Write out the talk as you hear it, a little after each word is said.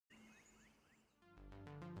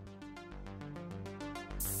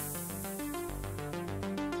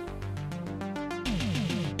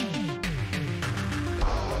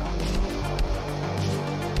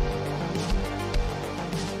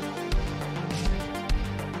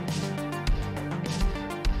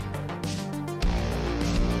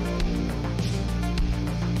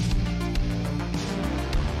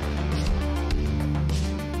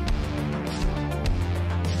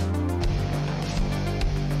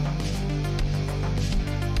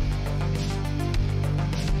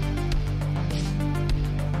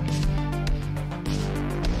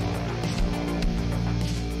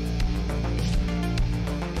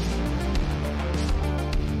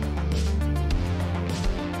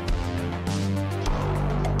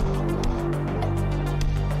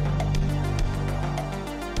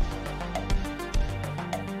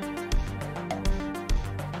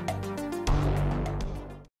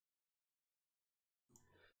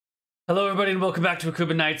Hello, everybody, and welcome back to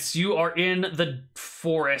Akuban Nights. You are in the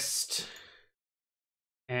forest,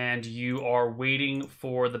 and you are waiting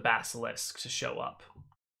for the basilisk to show up.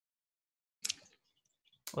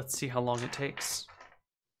 Let's see how long it takes.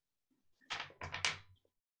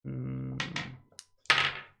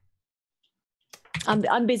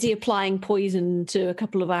 I'm busy applying poison to a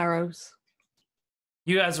couple of arrows.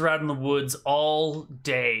 You guys are out in the woods all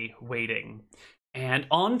day waiting. And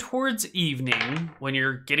on towards evening, when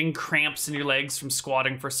you're getting cramps in your legs from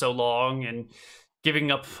squatting for so long and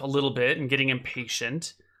giving up a little bit and getting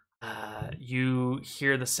impatient, you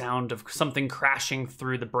hear the sound of something crashing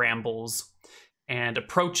through the brambles. And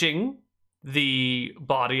approaching the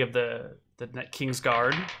body of the King's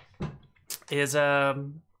Guard is a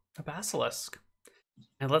basilisk.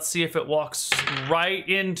 And let's see if it walks right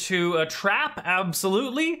into a trap.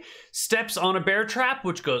 Absolutely. Steps on a bear trap,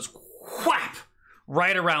 which goes whap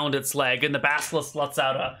right around its leg. And the basilisk lets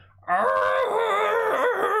out a...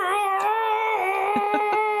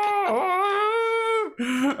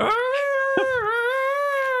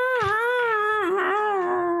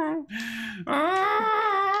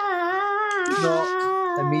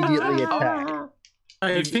 Not immediately attack.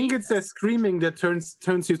 I think it's the screaming that turns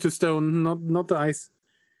you to stone, not the ice.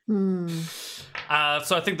 So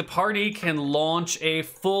I think the party can launch a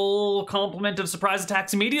full complement of surprise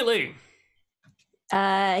attacks immediately.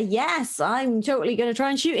 Yes, I'm totally going to try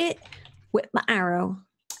and shoot it with my arrow.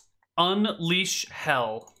 Unleash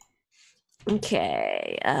hell.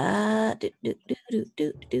 Okay. I've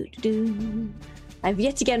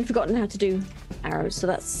yet again forgotten how to do arrows, so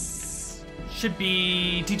that's... Should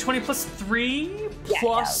be D20 plus 3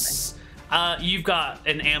 plus... you've got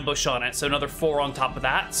an ambush on it, so another 4 on top of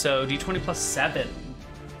that. So D20 plus 7.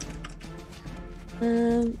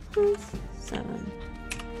 7.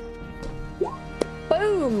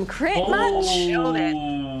 Boom! Crit match!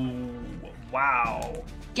 Oh, wow.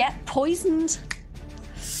 Get poisoned.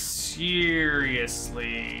 Seriously.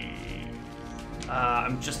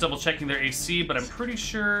 I'm just double checking their AC, but I'm pretty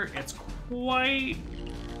sure it's quite...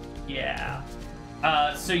 Yeah.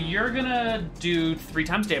 So you're gonna do 3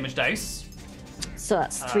 times damage dice. So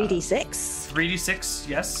that's 3d6. 3d6,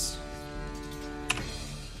 yes.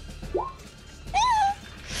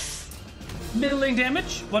 Middling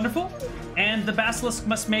damage, wonderful. And the basilisk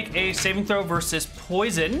must make a saving throw versus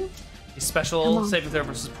poison. A special saving throw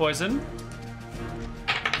versus poison.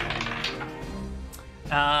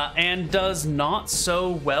 And does not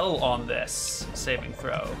so well on this saving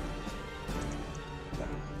throw.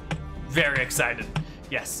 Very excited.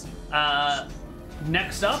 Yes.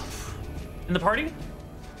 Next up in the party.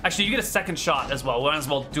 Actually, you get a second shot as well. We might as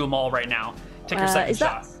well do them all right now. Take your second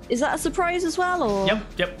shot. Is that a surprise as well, or?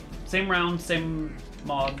 Yep. Same round, same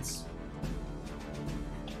mods.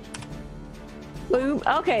 Boom.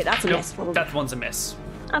 Okay, that's a miss. Probably. That one's a miss.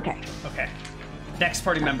 Okay. Next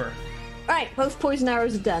party member. Right, both poison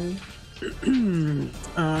arrows are done.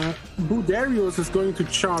 Budarius is going to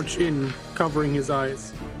charge in, covering his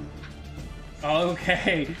eyes.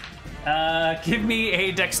 Okay. Give me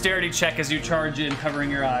a dexterity check as you charge in, covering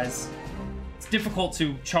your eyes. It's difficult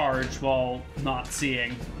to charge while not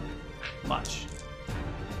seeing much.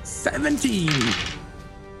 17!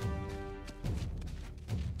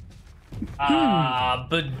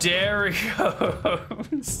 Budarius.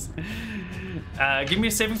 Give me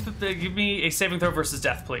a saving throw versus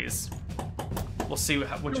death, please. We'll see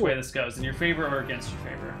which way this goes, in your favor or against your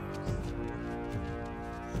favor.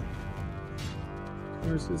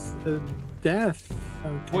 Versus death.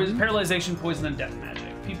 Okay. Poison, paralyzation, poison, and death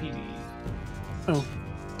magic. PPD. Oh.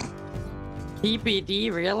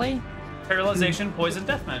 PPD, really? Paralyzation, poison,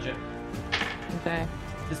 death magic. Okay.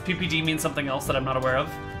 Does PPD mean something else that I'm not aware of?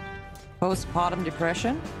 Postpartum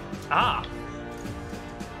depression? Ah.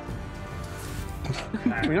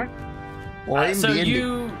 Well, So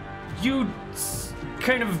you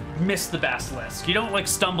kind of miss the basilisk. You don't like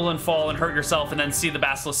stumble and fall and hurt yourself and then see the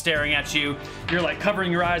basilisk staring at you. You're like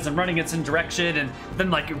covering your eyes and running its in direction, and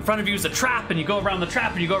then like in front of you is a trap, and you go around the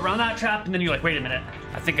trap and you go around that trap, and then you're like, wait a minute,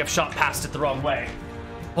 I think I've shot past it the wrong way.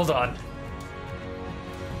 Hold on.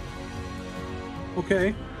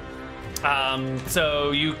 Okay.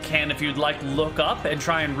 So you can, if you'd like, look up and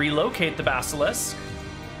try and relocate the basilisk.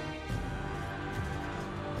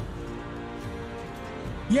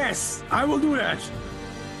 Yes, I will do that.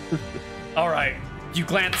 All right, you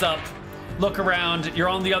glance up, look around, you're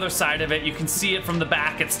on the other side of it. You can see it from the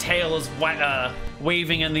back. Its tail is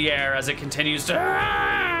waving in the air as it continues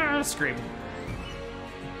to scream.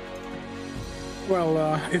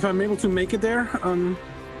 Well, if I'm able to make it there, I'm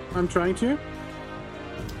trying to.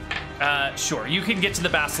 Sure, you can get to the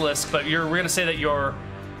basilisk, but we're gonna say that you're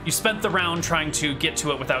You spent the round trying to get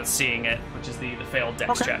to it without seeing it, which is the failed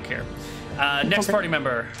dex check here. Next party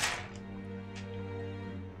member.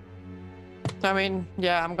 I mean,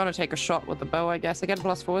 yeah, I'm gonna take a shot with the bow, I guess. I get a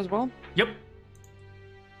 +4 as well. Yep.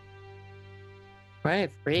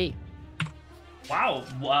 23. Wow,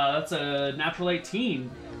 that's a natural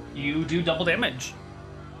 18. You do double damage.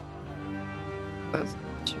 That's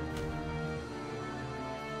 2.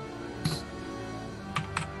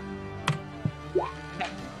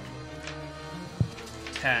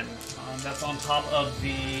 10. That's on top of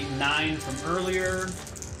the 9 from earlier.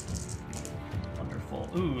 Wonderful.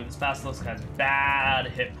 Ooh, this basilisk has bad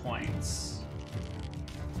hit points.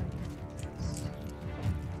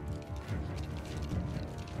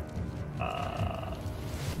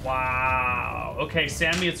 Wow. Okay,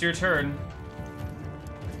 Sammy, it's your turn.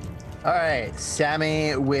 All right,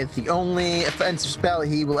 Sammy, with the only offensive spell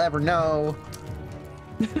he will ever know.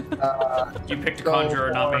 You picked a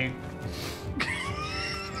conjurer, not me.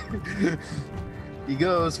 He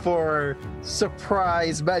goes for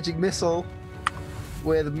surprise magic missile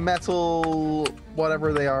with metal,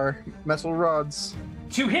 whatever they are, metal rods.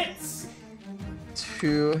 2 hits.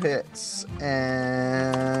 2 hits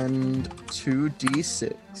and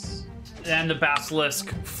 2d6. And the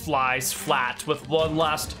basilisk flies flat with one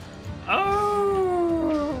last.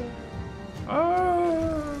 Oh.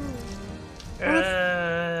 Oh.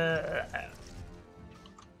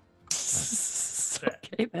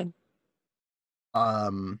 Okay, then.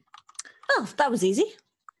 Oh, that was easy.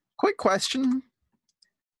 Quick question: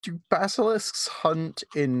 do basilisks hunt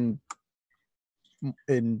in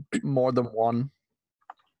more than one?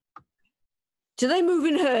 Do they move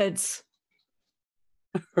in herds?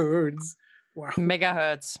 Herds. Wow.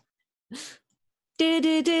 Megahertz. They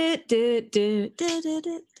do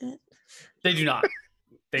not.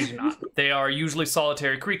 They do not. They are usually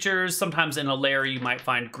solitary creatures. Sometimes in a lair you might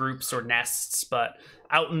find groups or nests, but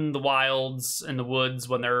out in the wilds, in the woods,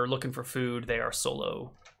 when they're looking for food, they are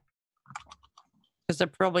solo. Because they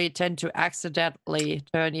probably tend to accidentally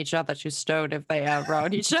turn each other to stone if they are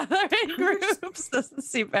around each other in groups. Doesn't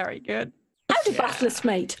seem very good. How do basilisks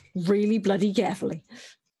mate? Really bloody carefully.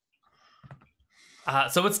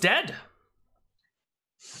 So it's dead.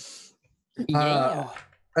 Yeah.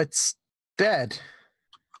 It's dead.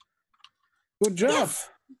 Good job. Yes.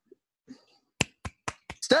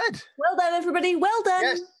 It's dead. Well done, everybody. Well done.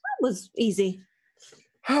 Yes. That was easy.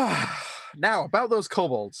 Now, about those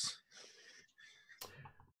kobolds.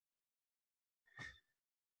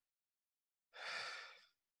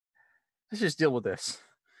 Let's just deal with this.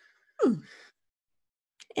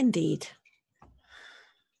 Indeed.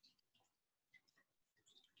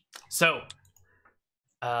 So,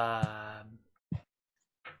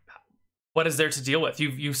 what is there to deal with?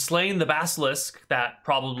 You've slain the basilisk. That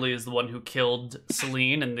probably is the one who killed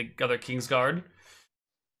Celine and the other Kingsguard.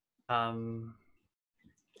 Okay,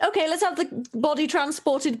 let's have the body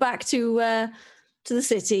transported back to the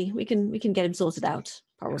city. We can get him sorted out,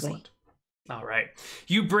 probably. Excellent. All right.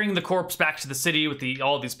 You bring the corpse back to the city with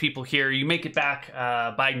all these people here. You make it back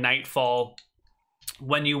by nightfall.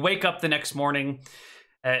 When you wake up the next morning,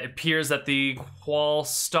 it appears that the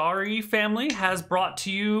Qualstari family has brought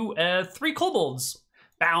to you 3 kobolds,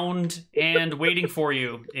 bound and waiting for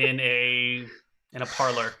you in a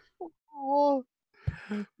parlor. Oh,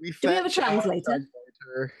 Do we have a translator?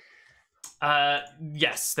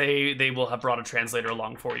 Yes, they will have brought a translator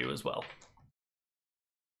along for you as well.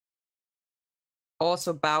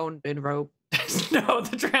 Also bound in rope. No,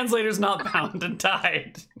 the translator's not bound and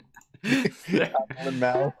tied.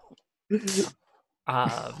 Mal.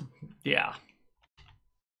 Yeah.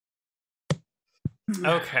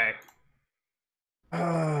 Okay.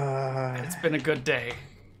 It's been a good day.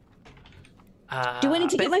 Do I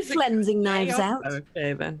need to get my flensing knives out?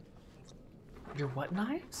 Okay, then. Your what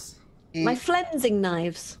knives? My flensing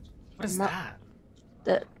knives What is that?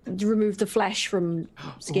 that remove the flesh from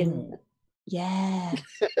skin. Ooh. Yeah.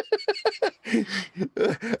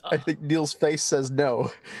 I think Neal's face says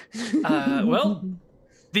no. Well,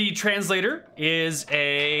 the translator is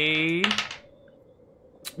a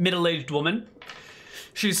middle-aged woman.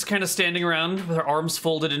 She's kind of standing around with her arms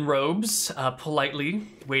folded in robes, politely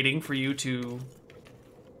waiting for you to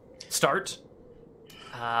start.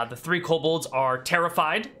 The 3 kobolds are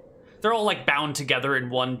terrified. They're all like bound together in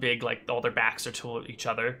one big, like all their backs are to each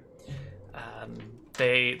other.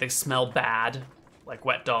 They smell bad, like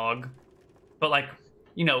wet dog. But like,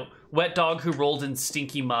 you know, wet dog who rolled in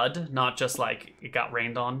stinky mud, not just like it got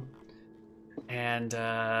rained on. And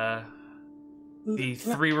the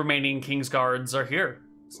 3 remaining Kingsguards are here,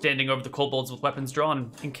 standing over the kobolds with weapons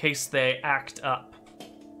drawn in case they act up.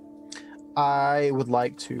 I would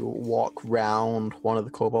like to walk round one of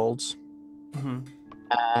the kobolds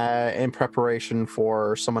in preparation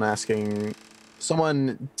for someone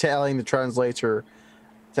telling the translator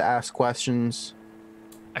to ask questions.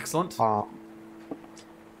 Excellent.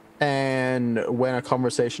 And when a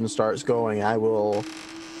conversation starts going, I will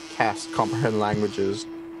cast Comprehend Languages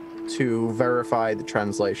to verify the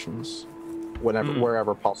translations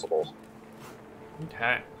wherever possible.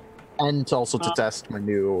 Okay. And also to test my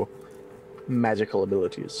new magical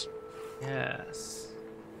abilities. Yes.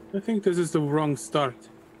 I think this is the wrong start.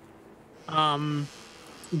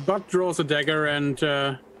 Buck draws a dagger and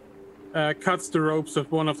cuts the ropes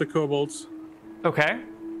of one of the kobolds Okay.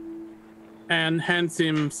 and hands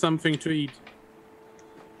him something to eat.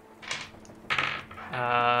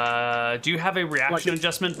 Do you have a reaction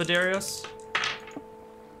adjustment, Vidarius?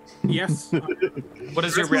 Yes. What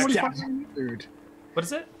is your Charisma reaction? modifier? Food. What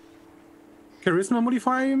is it? Charisma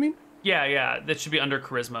modifier, you mean? Yeah. That should be under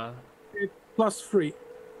charisma. +3.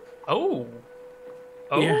 Oh.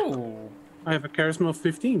 Yeah. I have a charisma of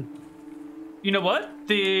 15. You know what?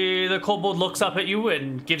 The kobold looks up at you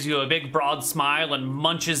and gives you a big broad smile and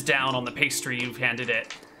munches down on the pastry you've handed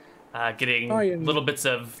it, getting little bits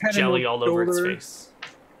of jelly all over its face.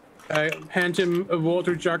 I hand him a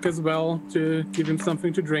water jug as well to give him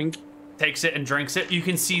something to drink. Takes it and drinks it. You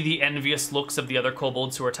can see the envious looks of the other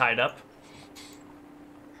kobolds who are tied up.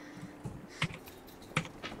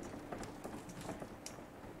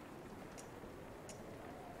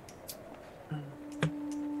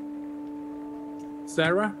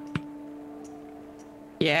 Sarah,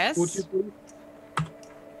 Yes. would you please?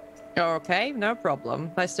 Okay, no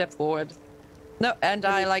problem. I step forward. No, and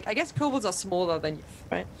I guess kobolds are smaller than you,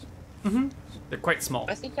 right? They're quite small.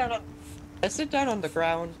 I sit down on the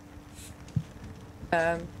ground.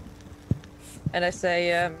 And I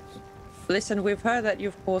say, listen, we've heard that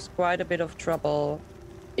you've caused quite a bit of trouble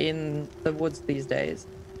in the woods these days.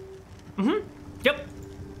 Yep.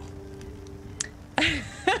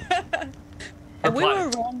 And we were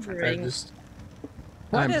Reply. wondering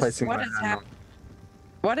I'm what placing my has hand on. happened.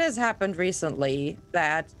 What has happened recently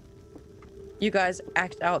that you guys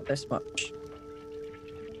act out this much?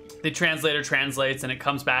 The translator translates and it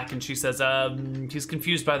comes back and she says, he's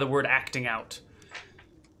confused by the word acting out.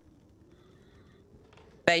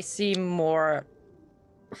 They seem more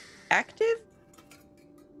active?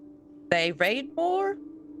 They raid more?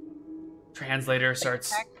 Translator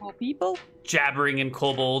starts Attack more people? jabbering in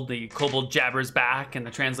kobold. The kobold jabbers back and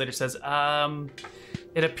the translator says,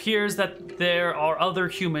 it appears that there are other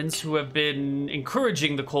humans who have been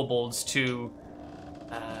encouraging the kobolds to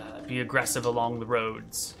be aggressive along the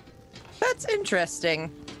roads. That's interesting.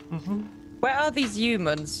 Where are these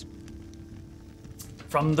humans?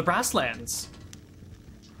 From the Brasslands.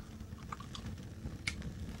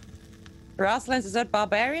 Grasslands, is that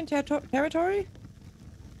barbarian territory?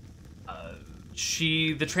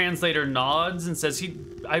 The translator nods and says,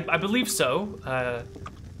 I believe so.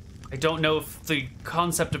 I don't know if the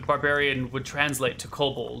concept of barbarian would translate to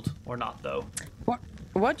kobold or not, though.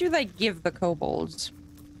 What do they give the kobolds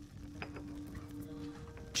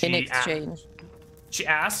in exchange? She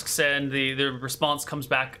asks, and the response comes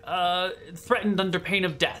back, threatened under pain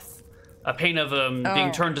of death. A pain of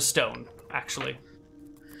being turned to stone, actually.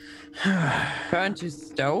 Turned to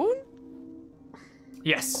stone?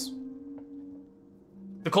 Yes.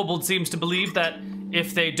 The kobold seems to believe that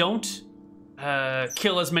if they don't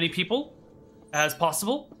kill as many people as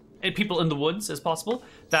possible, people in the woods as possible,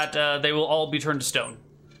 that they will all be turned to stone.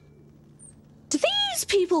 Do these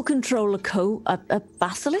people control a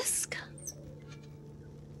basilisk?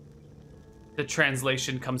 The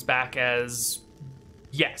translation comes back as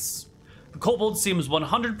yes. The kobold seems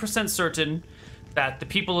 100% certain that the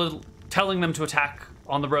people telling them to attack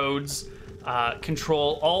on the roads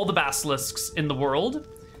control all the basilisks in the world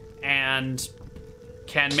and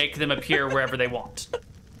can make them appear wherever they want.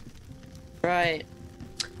 Right.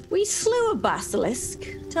 We slew a basilisk.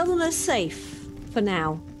 Tell them they're safe for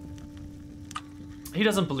now. He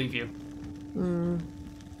doesn't believe you.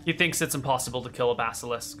 He thinks it's impossible to kill a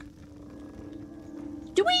basilisk.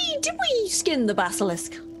 Did we skin the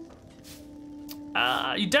basilisk?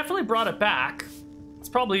 You definitely brought it back. It's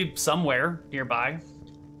probably somewhere nearby.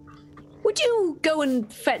 Would you go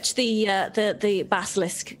and fetch the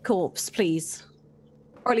basilisk corpse, please?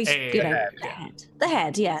 Or at least, the head. The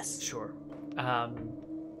head, yes. Sure.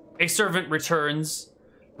 A servant returns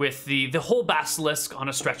with the whole basilisk on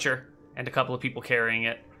a stretcher and a couple of people carrying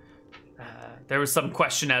it. There was some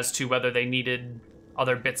question as to whether they needed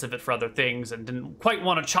other bits of it for other things and didn't quite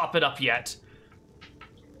want to chop it up yet.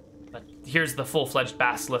 But here's the full-fledged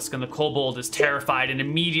basilisk, and the kobold is terrified and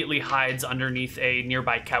immediately hides underneath a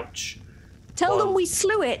nearby couch. Tell them we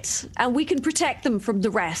slew it, and we can protect them from the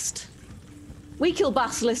rest. We kill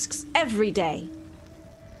basilisks every day.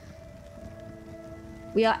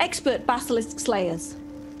 We are expert basilisk slayers.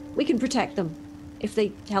 We can protect them if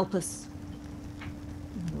they help us.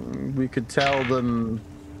 We could tell them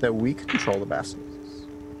that we control the basilisks.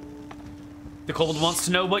 The kobold wants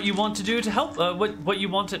to know what you want to do to help. What you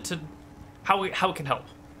want it to, how it can help.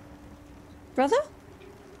 Brother?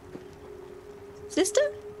 Sister?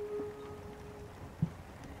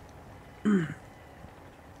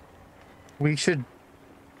 We should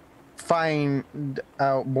find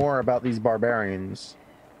out more about these barbarians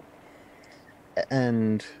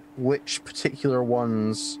and which particular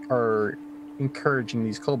ones are encouraging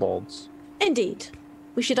these kobolds. Indeed.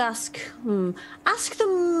 We should ask them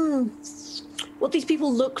what these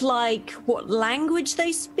people look like, what language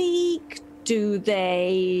they speak, what do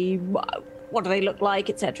they look like,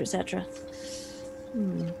 etc., etc.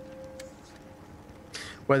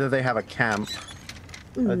 Whether they have a camp,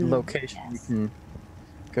 a location we can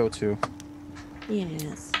go to.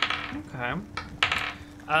 Yes. Okay.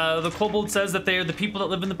 The kobold says that they are the people that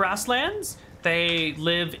live in the Brasslands. They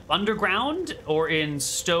live underground or in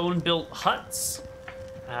stone-built huts.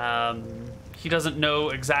 He doesn't know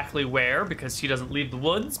exactly where because he doesn't leave the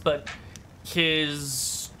woods, but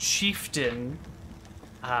his chieftain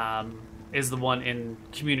is the one in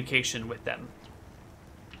communication with them.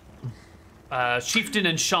 Chieftain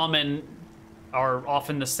and shaman are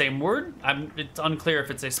often the same word. It's unclear if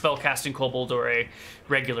it's a spellcasting kobold or a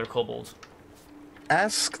regular kobold.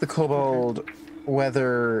 Ask the kobold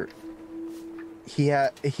whether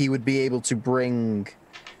he would be able to bring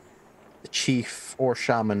the chief or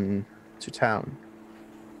shaman to town.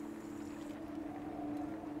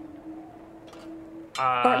 Or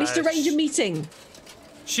at least arrange a meeting.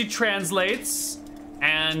 She translates,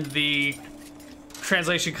 and the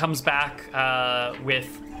translation comes back with,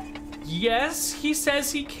 yes, he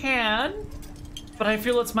says he can, but I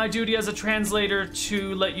feel it's my duty as a translator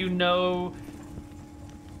to let you know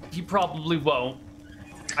he probably won't.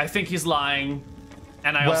 I think he's lying,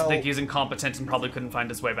 and I also think he's incompetent and probably couldn't find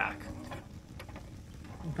his way back.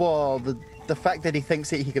 Well, the fact that he thinks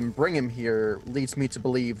that he can bring him here leads me to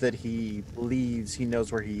believe that he believes he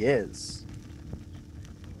knows where he is.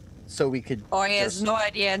 So we could... Or he has no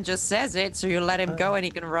idea and just says it, so you let him go and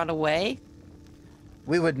he can run away?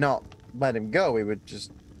 We would not let him go. We would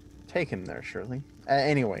just take him there, surely.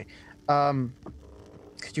 Anyway, could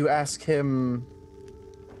you ask him...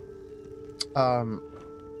 what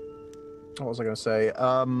was I going to say?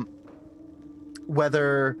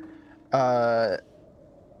 Whether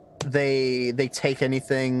they take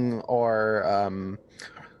anything or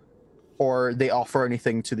they offer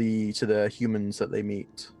anything to the humans that they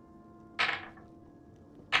meet,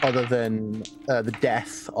 other than the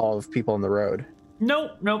death of people on the road.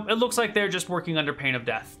 Nope. It looks like they're just working under pain of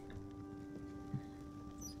death.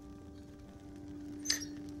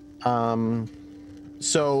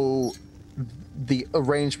 So the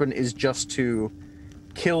arrangement is just to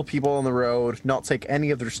kill people on the road, not take any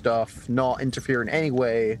of their stuff, not interfere in any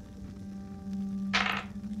way.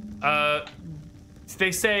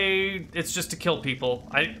 They say it's just to kill people.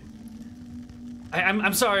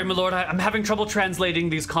 I'm sorry, my lord. I'm having trouble translating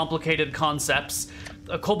these complicated concepts.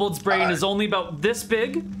 A kobold's brain is only about this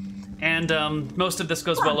big, and most of this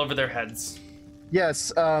goes well over their heads.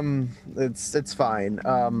 Yes, it's fine.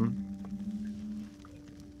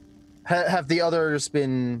 Have the others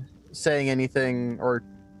been saying anything or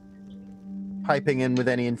piping in with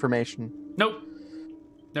any information? Nope.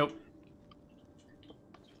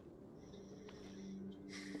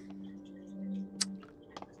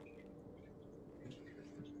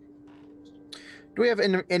 Do we have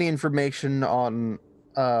any information on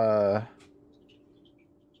the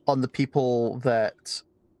people that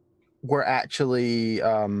were actually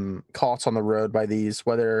caught on the road by these,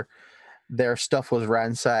 whether their stuff was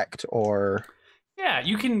ransacked or... Yeah,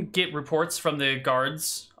 you can get reports from the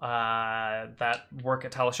guards that work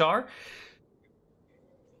at Tal'Ushar.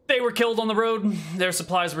 They were killed on the road, their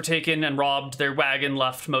supplies were taken and robbed, their wagon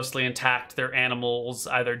left mostly intact, their animals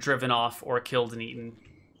either driven off or killed and eaten.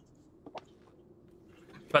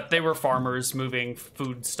 But they were farmers moving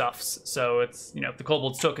foodstuffs, so it's, if the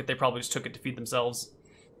kobolds took it, they probably just took it to feed themselves.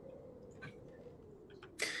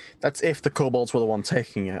 That's if the kobolds were the one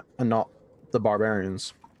taking it, and not the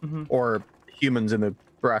barbarians. Mm-hmm. Or humans in the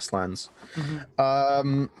Brasslands.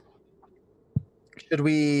 Mm-hmm. Should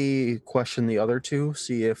we question the other two,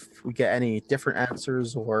 see if we get any different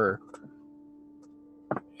answers, or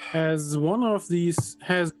Has one of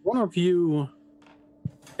you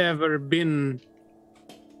ever been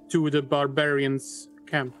to the barbarians'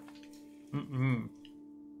 camp? Mm-mm.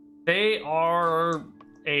 They are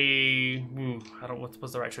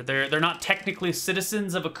what's the right word? They're not technically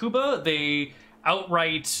citizens of Akuba. They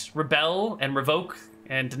outright rebel and revoke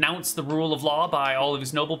and denounce the rule of law by all of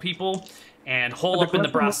his noble people and hole up in the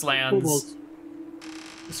Brasslands.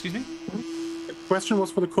 Excuse me? The question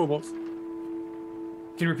was for the kobolds.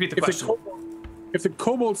 Can you repeat the question? If the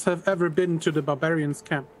kobolds have ever been to the barbarians'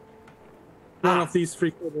 camp, one of these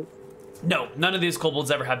three kobolds. No, none of these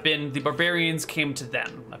kobolds ever have been. The barbarians came to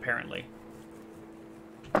them, apparently.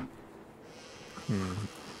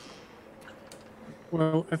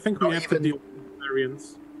 Well, I think we have to deal with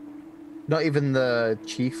barbarians. Not even the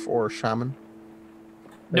chief or shaman?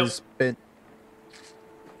 Nope. Been...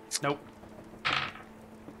 Nope.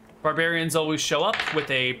 Barbarians always show up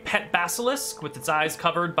with a pet basilisk with its eyes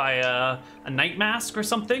covered by a night mask or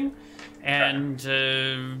something and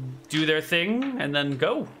do their thing and then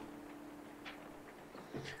go.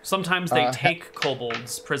 Sometimes they take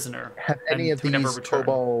kobolds prisoner. Have any of these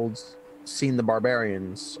kobolds seen the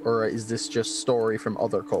barbarians, or is this just story from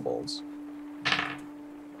other kobolds?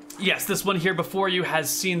 Yes, this one here before you has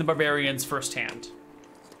seen the barbarians firsthand.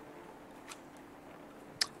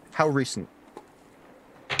 How recent?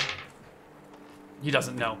 He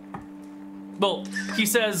doesn't know. Well, he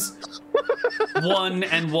says one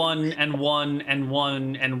and one and one and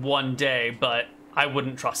one and one day, but I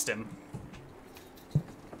wouldn't trust him.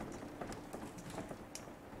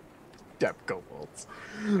 Damn kobolds.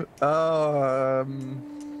 Listen,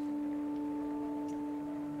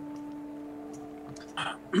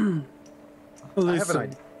 I have an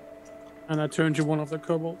idea. And I turn to one of the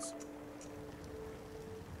kobolds.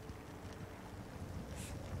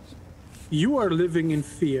 You are living in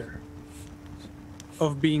fear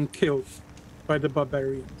of being killed by the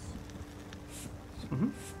barbarians.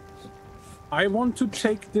 Mm-hmm. I want to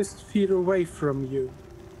take this fear away from you.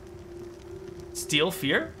 Steal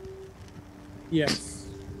fear? Yes.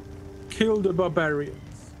 Kill the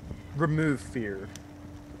barbarians. Remove fear.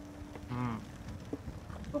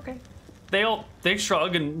 Okay. They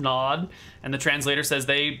shrug and nod, and the translator says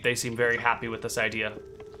they seem very happy with this idea.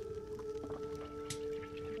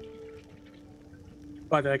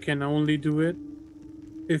 But I can only do it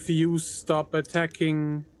if you stop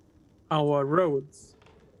attacking our roads.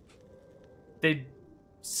 They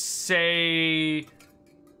say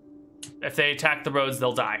if they attack the roads,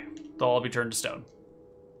 they'll die. They'll all be turned to stone.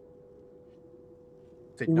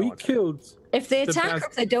 We killed. If they attack or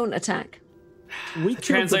if they don't attack? The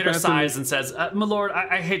translator sighs and says, my lord,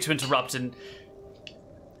 I hate to interrupt, and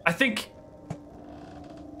I think...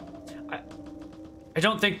 I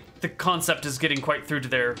don't think the concept is getting quite through to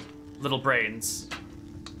their little brains.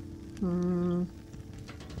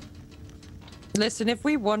 Listen, if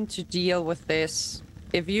we want to deal with this,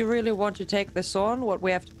 if you really want to take this on, what we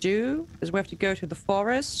have to do is we have to go to the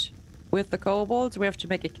forest with the kobolds. We have to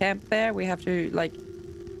make a camp there. We have to, like,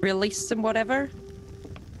 release them, whatever.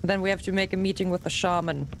 Then we have to make a meeting with the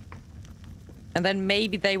shaman. And then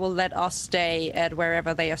maybe they will let us stay at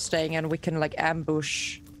wherever they are staying and we can, like,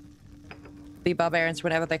 ambush the barbarians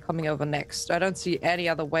whenever they're coming over next. I don't see any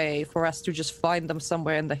other way for us to just find them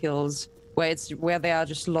somewhere in the hills where there are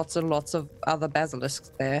just lots and lots of other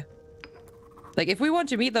basilisks there. Like, if we want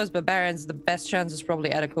to meet those barbarians, the best chance is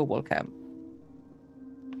probably at a kobold camp.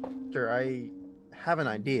 Sure, I have an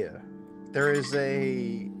idea. There is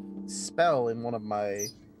a spell in one of my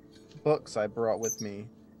books I brought with me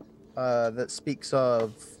that speaks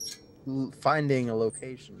of finding a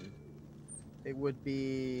location. It would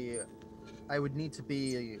be... I would need to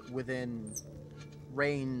be within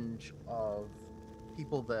range of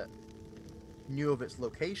people that knew of its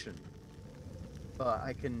location, but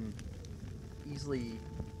I can easily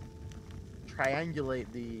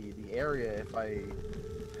triangulate the area if I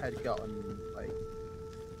had gotten like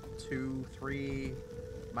 2-3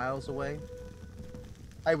 miles away.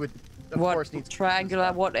 I would of course need to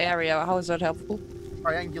triangular. What area? How is that helpful?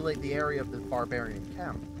 Triangulate the area of the barbarian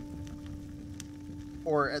camp.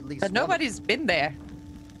 Or at least... But nobody's been there.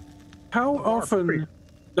 How often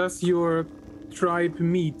does your tribe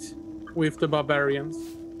meet with the barbarians?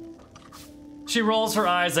 She rolls her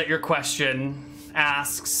eyes at your question,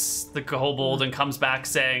 asks the kobold, and comes back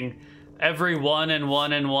saying, every 1 and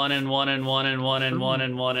 1 and 1 and 1 and 1 and 1 and 1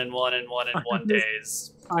 and 1 and 1 and 1 and 1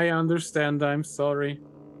 days. I understand, I'm sorry.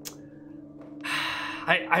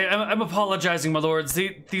 I'm apologizing, my lords.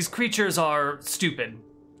 These creatures are stupid.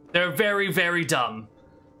 They're very, very dumb.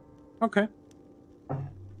 Okay.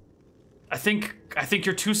 I think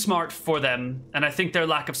you're too smart for them, and I think their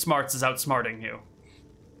lack of smarts is outsmarting you.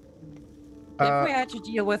 If we had to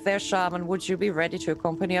deal with their shaman, would you be ready to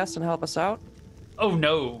accompany us and help us out? Oh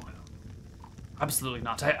no, absolutely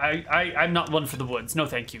not. I'm not one for the woods. No,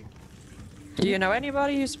 thank you. Do you know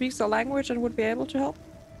anybody who speaks the language and would be able to help?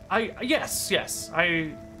 Yes.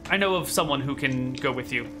 I know of someone who can go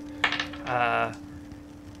with you.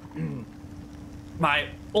 My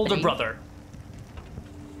older brother.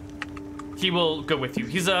 He will go with you.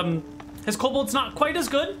 He's his kobold's not quite as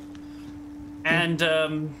good,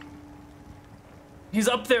 and he's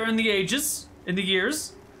up there in the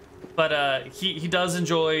years, but he does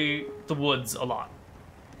enjoy the woods a lot.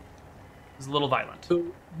 He's a little violent. So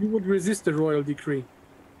you would resist the royal decree?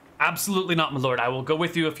 Absolutely not, my lord. I will go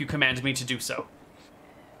with you if you command me to do so.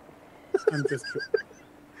 I'm just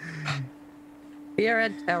Fear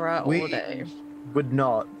and terror all day. Would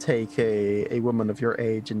not take a woman of your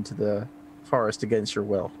age into the forest against your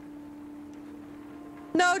will.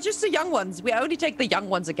 No, just the young ones. We only take the young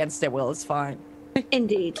ones against their will. It's fine.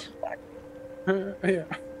 Indeed. Yeah.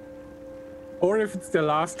 Or if it's the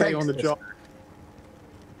last day on the job.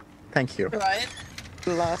 Thank you. Right.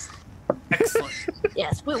 Last. Excellent.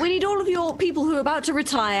 Yes, we need all of your people who are about to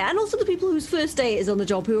retire, and also the people whose first day is on the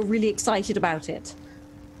job who are really excited about it.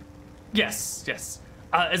 Yes.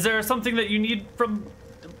 Is there something that you need from...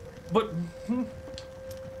 What?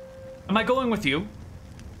 Am I going with you?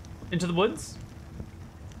 Into the woods?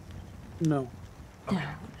 No. Okay.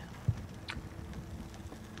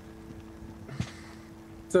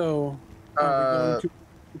 So, are we going to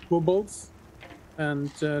kobolds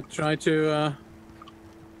and try to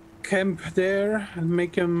camp there and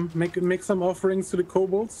make some offerings to the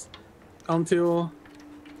kobolds until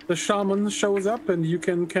the shaman shows up and you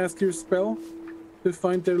can cast your spell to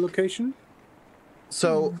find their location?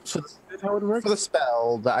 So Is that how it works? for the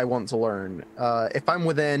spell that I want to learn, if I'm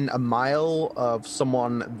within a mile of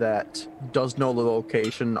someone that does know the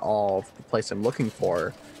location of the place I'm looking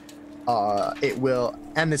for, it will,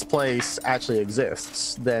 and this place actually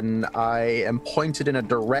exists, then I am pointed in a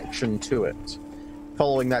direction to it.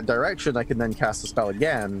 Following that direction, I can then cast the spell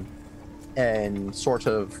again and sort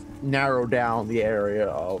of narrow down the area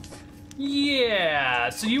of... Yeah,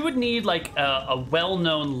 so you would need like a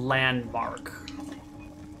well-known landmark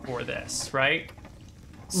for this, right?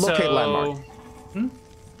 Locate landmark.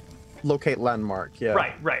 Locate landmark, yeah.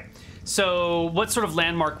 Right. So what sort of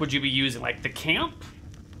landmark would you be using? Like the camp?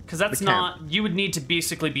 Because that's The camp. not... You would need to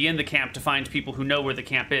basically be in the camp to find people who know where the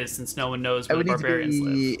camp is, since no one knows I where would the need to barbarians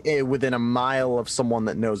live. be within a mile of someone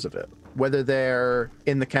that knows of it. Whether they're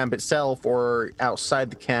in the camp itself or outside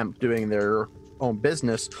the camp doing their own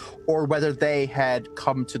business, or whether they had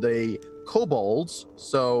come to the kobolds,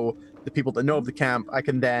 so the people that know of the camp, I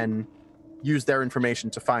can then use their information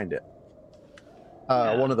to find it.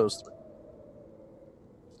 One of those three.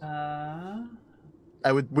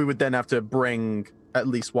 We would then have to bring at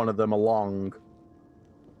least one of them along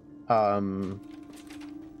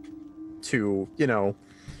to,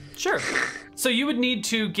 Sure. So you would need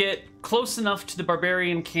to get close enough to the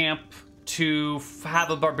barbarian camp to have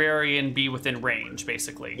a barbarian be within range,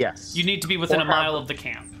 basically. Yes. You need to be within Or a mile have- of the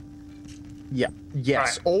camp. Yes,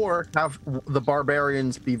 Right. or have the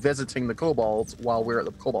barbarians be visiting the kobolds while we're at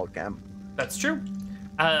the kobold camp. That's true.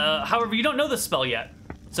 However, you don't know the spell yet.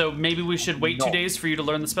 So maybe we should wait 2 No. days for you to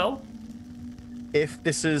learn the spell? If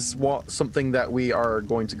this is something that we are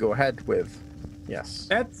going to go ahead with, yes.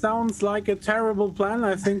 That sounds like a terrible plan.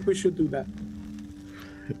 I think we should do that.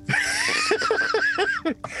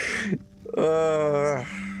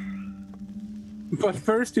 But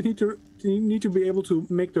first, you need to be able to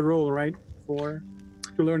make the roll, right, to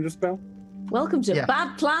learn the spell. Welcome to Yeah.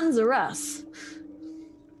 Bad Plans Are Us.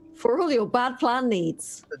 For all your bad plan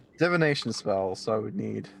needs. Divination spell, so I would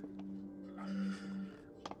need...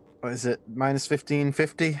 What is it? Minus 15,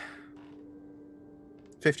 50?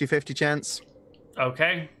 50-50 chance?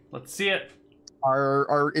 Okay, let's see it.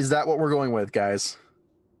 Is that what we're going with, guys?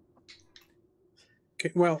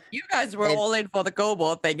 Okay, well, You guys were all in for the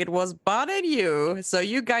kobold thing. It was Bud and you, so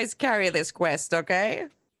you guys carry this quest, okay?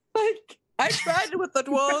 Like, I tried with the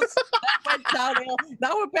dwarves. That went downhill.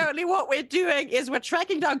 Now apparently what we're doing is we're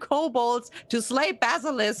tracking down kobolds to slay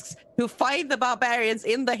basilisks to find the barbarians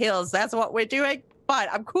in the hills. That's what we're doing. Fine,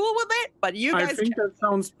 I'm cool with it, but you I guys think that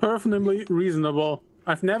sounds perfectly reasonable.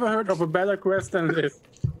 I've never heard of a better quest than this.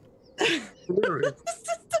 Really.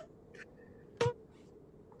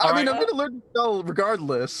 I mean, Alright. I'm going to learn the spell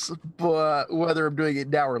regardless, but whether I'm doing it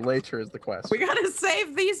now or later is the question. We gotta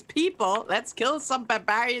save these people. Let's kill some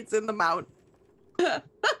barbarians in the mountain.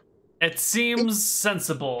 It seems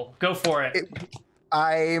sensible. Go for it.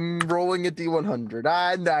 I'm rolling a D100,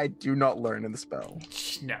 and I do not learn in the spell.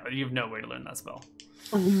 No, you have no way to learn that spell.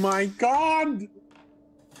 Oh my god!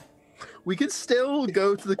 We can still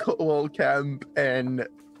go to the Kobold camp and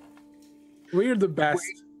We're the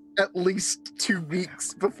best. at least 2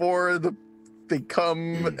 weeks before they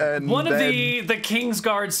come and One of the King's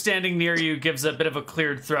Guards standing near you gives a bit of a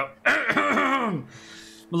cleared throat.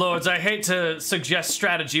 Lords, I hate to suggest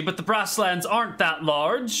strategy, but the Brasslands aren't that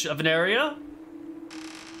large of an area.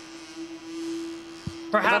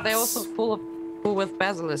 Perhaps... But they're also full with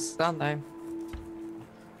basilisks, aren't they?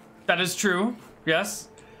 That is true, yes.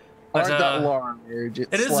 aren't But, that large.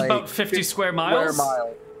 It is like about 50 square miles.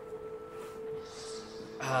 Square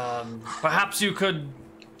mile. Perhaps you could,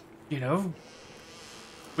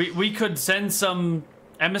 we could send some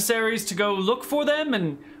emissaries to go look for them,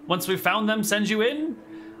 and once we found them, send you in.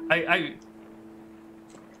 I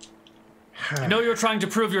know you're trying to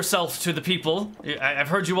prove yourself to the people. I've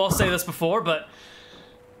heard you all say this before, but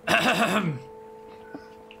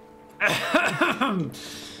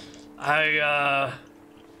I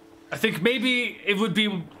think maybe it would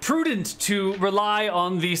be prudent to rely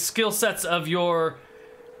on the skill sets of your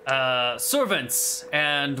servants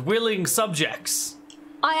and willing subjects.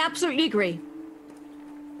 I absolutely agree.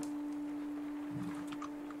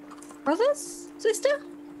 Brothers? Sister?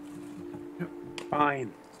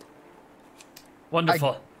 Fine.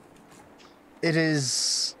 Wonderful. It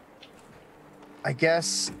is... I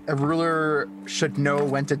guess a ruler should know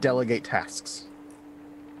when to delegate tasks.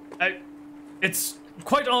 It's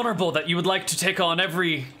quite honorable that you would like to take on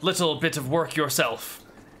every little bit of work yourself.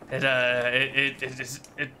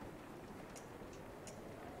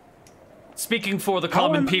 Speaking for the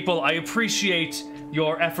common people, I appreciate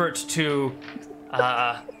your effort to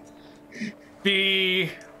be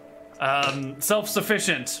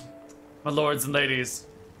self-sufficient, my lords and ladies.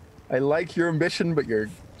 I like your ambition, but you're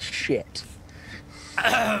shit.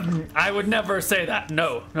 I would never say that.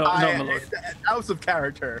 No, my lord. Out of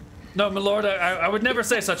character. No, my lord, I would never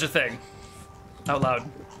say such a thing. Out loud.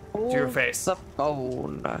 To your face. The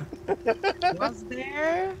phone.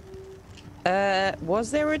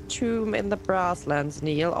 Was there a tomb in the Brasslands,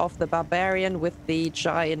 Neal, of the barbarian with the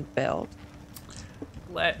giant belt?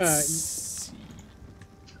 Let's see.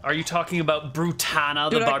 Are you talking about Brutana,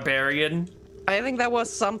 the barbarian? I think that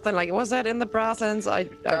was something like, was that in the Brasslands? I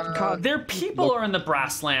can't. Their people are in the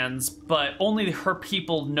Brasslands, but only her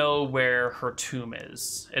people know where her tomb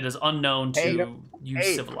is. It is unknown to you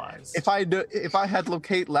civilized. If I had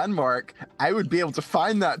locate landmark, I would be able to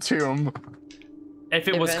find that tomb. If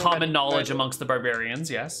it was common knowledge amongst the barbarians,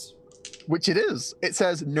 yes. Which it is. It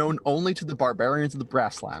says known only to the barbarians of the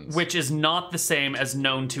Brasslands. Which is not the same as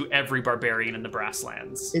known to every barbarian in the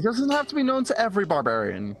Brasslands. It doesn't have to be known to every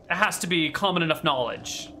barbarian. It has to be common enough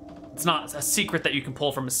knowledge. It's not a secret that you can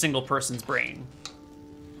pull from a single person's brain.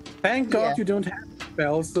 Thank God you don't have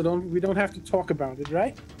spells, so we don't have to talk about it,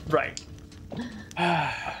 right? Right.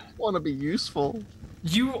 I want to be useful.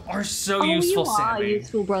 You are so useful, you are Sammy.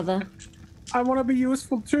 useful, brother. I want to be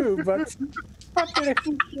useful too, but...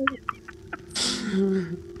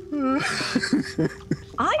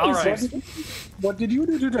 All right. What did you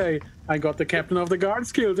do today? I got the captain of the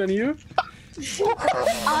guards killed, and you?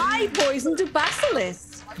 I poisoned a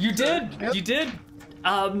basilisk. You did. Yep. You did.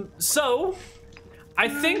 So, I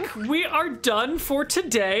think we are done for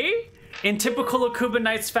today. In typical Akuban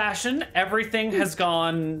Knights fashion, everything has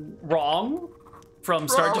gone wrong from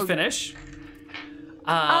start to finish.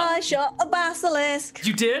 I shot a basilisk.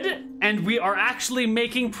 You did, and we are actually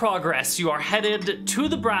making progress. You are headed to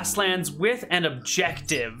the Brasslands with an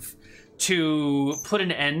objective to put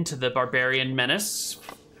an end to the barbarian menace,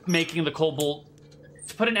 to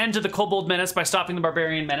put an end to the kobold menace by stopping the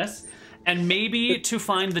barbarian menace, and maybe to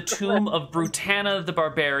find the tomb of Brutana the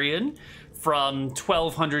barbarian from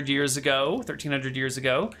 1,200 years ago, 1,300 years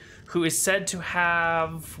ago, who is said to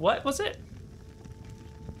have, what was it?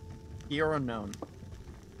 Gear unknown.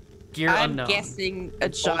 Gear I'm unknown. guessing a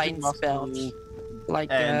giant belt. Like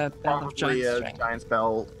a belt of Probably a giant giant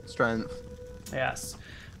spell strength. Yes.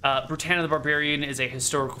 Brutana the Barbarian is a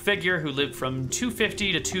historical figure who lived from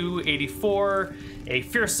 250 to 284, a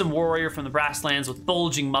fearsome warrior from the Brasslands with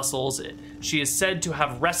bulging muscles. She is said to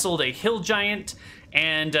have wrestled a hill giant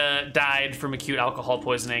and died from acute alcohol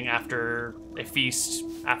poisoning after a feast,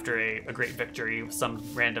 after a great victory with some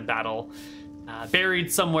random battle. Buried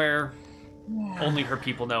somewhere only her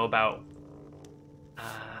people know about.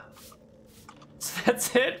 So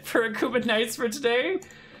that's it for Akuban Knights for today.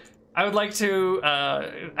 I would like to,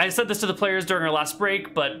 I said this to the players during our last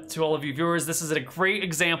break, but to all of you viewers, this is a great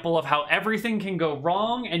example of how everything can go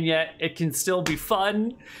wrong, and yet it can still be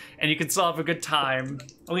fun, and you can still have a good time.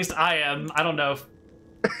 At least I am. I don't know if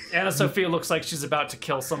Anna-Sophie looks like she's about to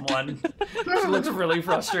kill someone. She looks really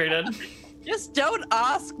frustrated. Just don't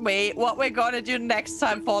ask me what we're going to do next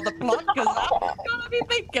time for the plot, because I'm not going to be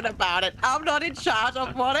thinking about it. I'm not in charge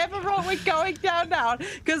of whatever road we're going down now,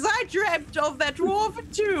 because I dreamt of that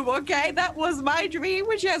dwarven tomb, okay? That was my dream,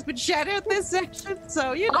 which has been shattered this section,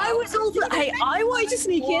 so, you know. I was also, hey, I wanted to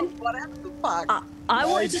sneak in. Whatever the fuck. I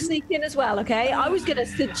wanted to sneak in as well, okay? I was going to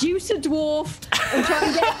seduce a dwarf and try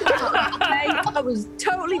and get it out, okay? I was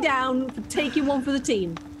totally down for taking one for the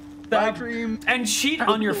team. My dream. And cheat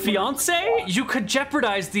on your fiance? You could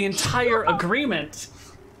jeopardize the entire agreement.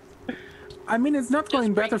 I mean, it's not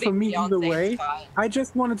going better for me either way. I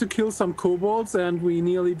just wanted to kill some kobolds, and we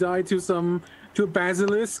nearly died to a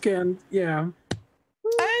basilisk, and yeah.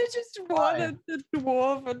 I just wanted the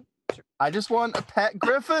dwarf. And... I just want a pet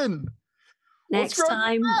griffin. Next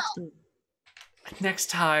time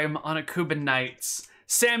on Akuban Nights,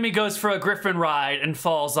 Sammy goes for a griffin ride and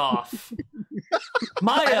falls off.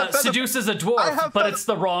 Maya seduces a dwarf, but it's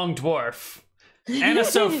the wrong dwarf.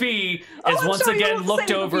 Anna-Sophie is once again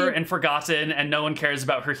looked over and forgotten, and no one cares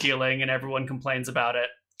about her healing, and everyone complains about it.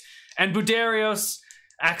 And Budarios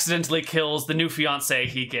accidentally kills the new fiancé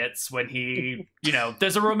he gets when he,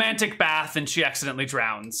 there's a romantic bath and she accidentally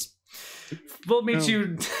drowns. We'll meet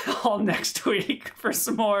you all next week for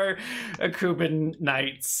some more Akuban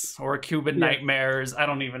Nights or Akuban Nightmares. I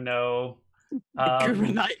don't even know.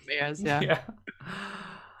 Akuban Nightmares, yeah.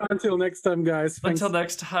 Until next time, guys. Thanks. Until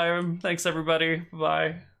next time. Thanks, everybody.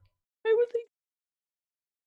 Bye.